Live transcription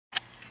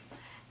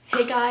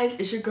Hey guys,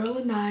 it's your girl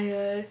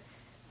Anaya.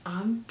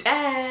 I'm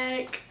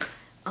back.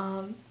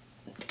 The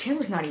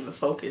camera's not even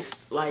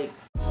focused. Like,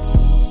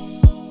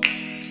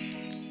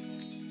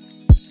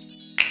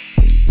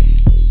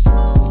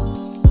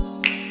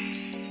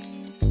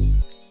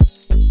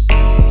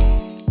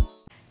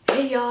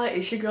 hey y'all,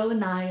 it's your girl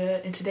Anaya,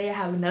 and today I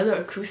have another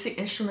acoustic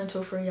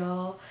instrumental for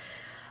y'all.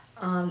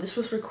 This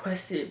was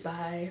requested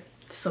by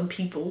some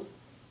people.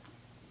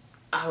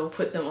 I will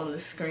put them on the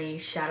screen.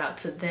 Shout out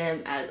to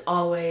them as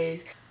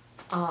always.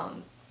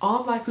 All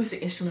of my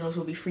acoustic instrumentals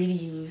will be free to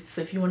use,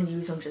 so if you want to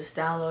use them, just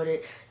download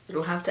it. You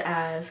don't have to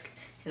ask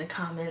in the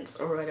comments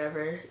or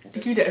whatever.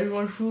 Thank you to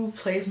everyone who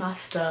plays my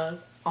stuff,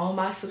 all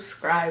my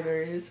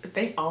subscribers.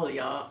 Thank all of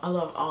y'all. I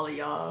love all of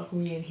y'all.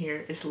 We in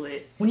here is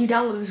lit. When you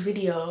download this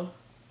video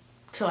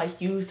to like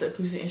use the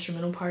acoustic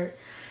instrumental part,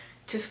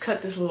 just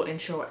cut this little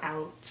intro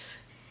out.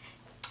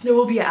 There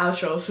will be an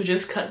outro, so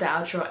just cut the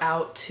outro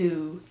out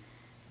too.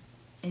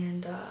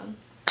 And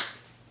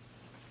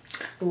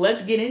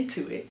let's get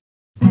into it.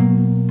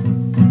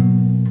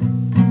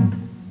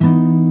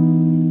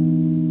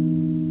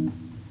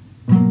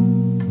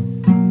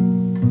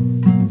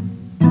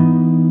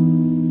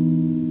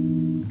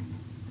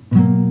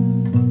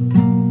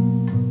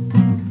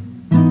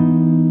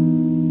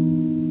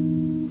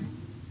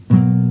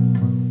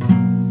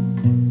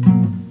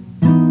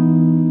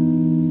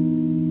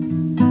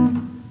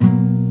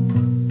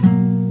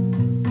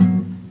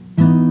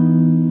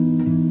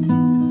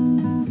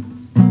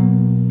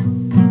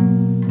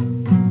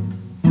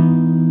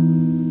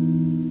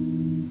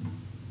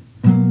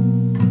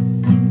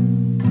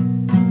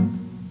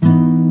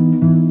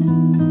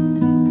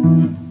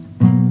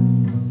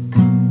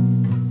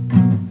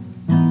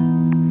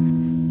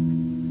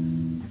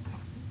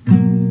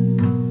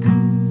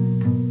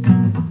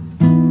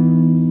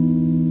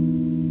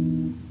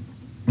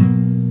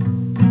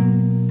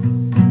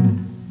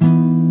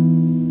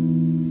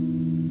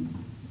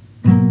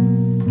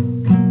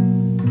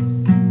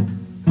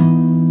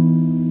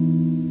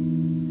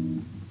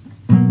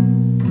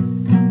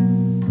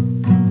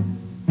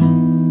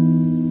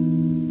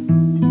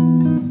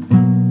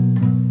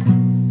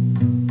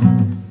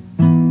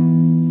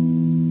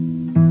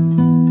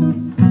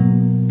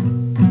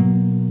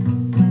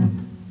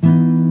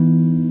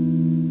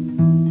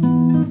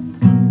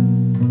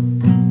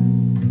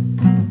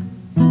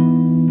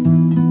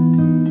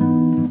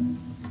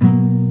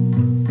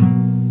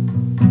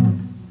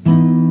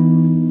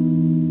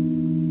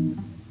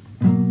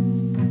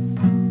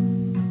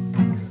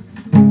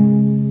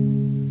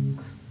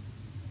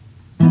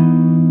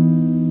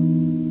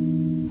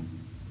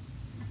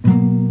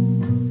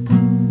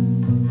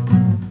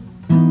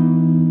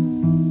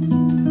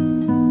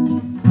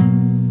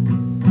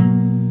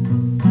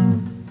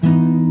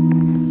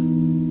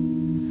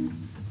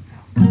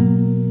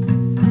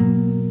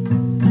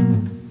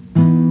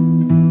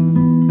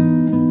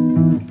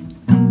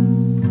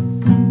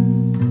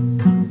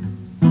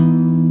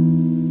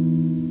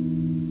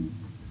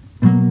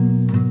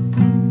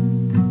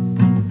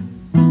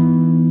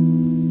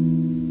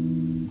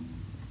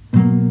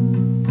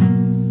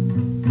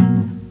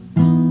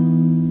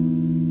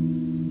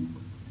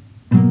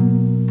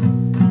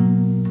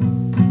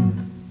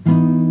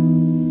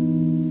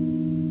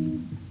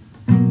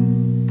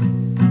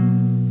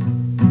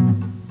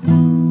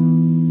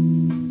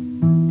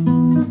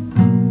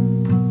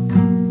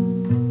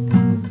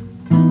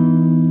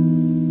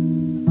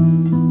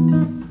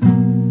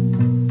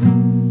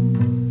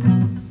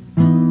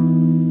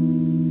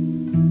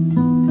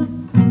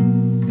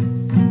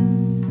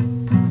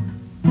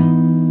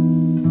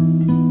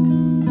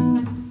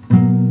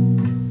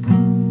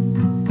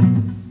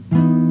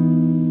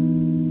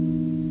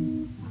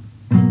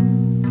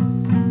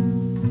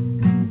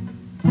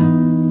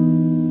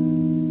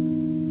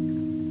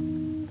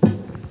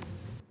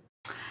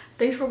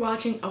 Thanks for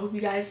watching. I hope you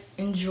guys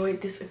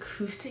enjoyed this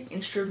acoustic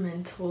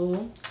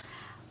instrumental.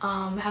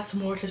 I have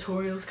some more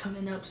tutorials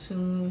coming up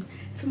soon,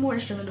 some more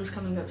instrumentals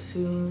coming up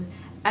soon.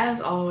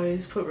 As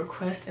always, put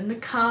requests in the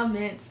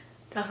comments.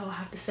 That's all I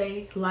have to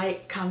say.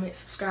 Like, comment,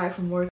 subscribe for more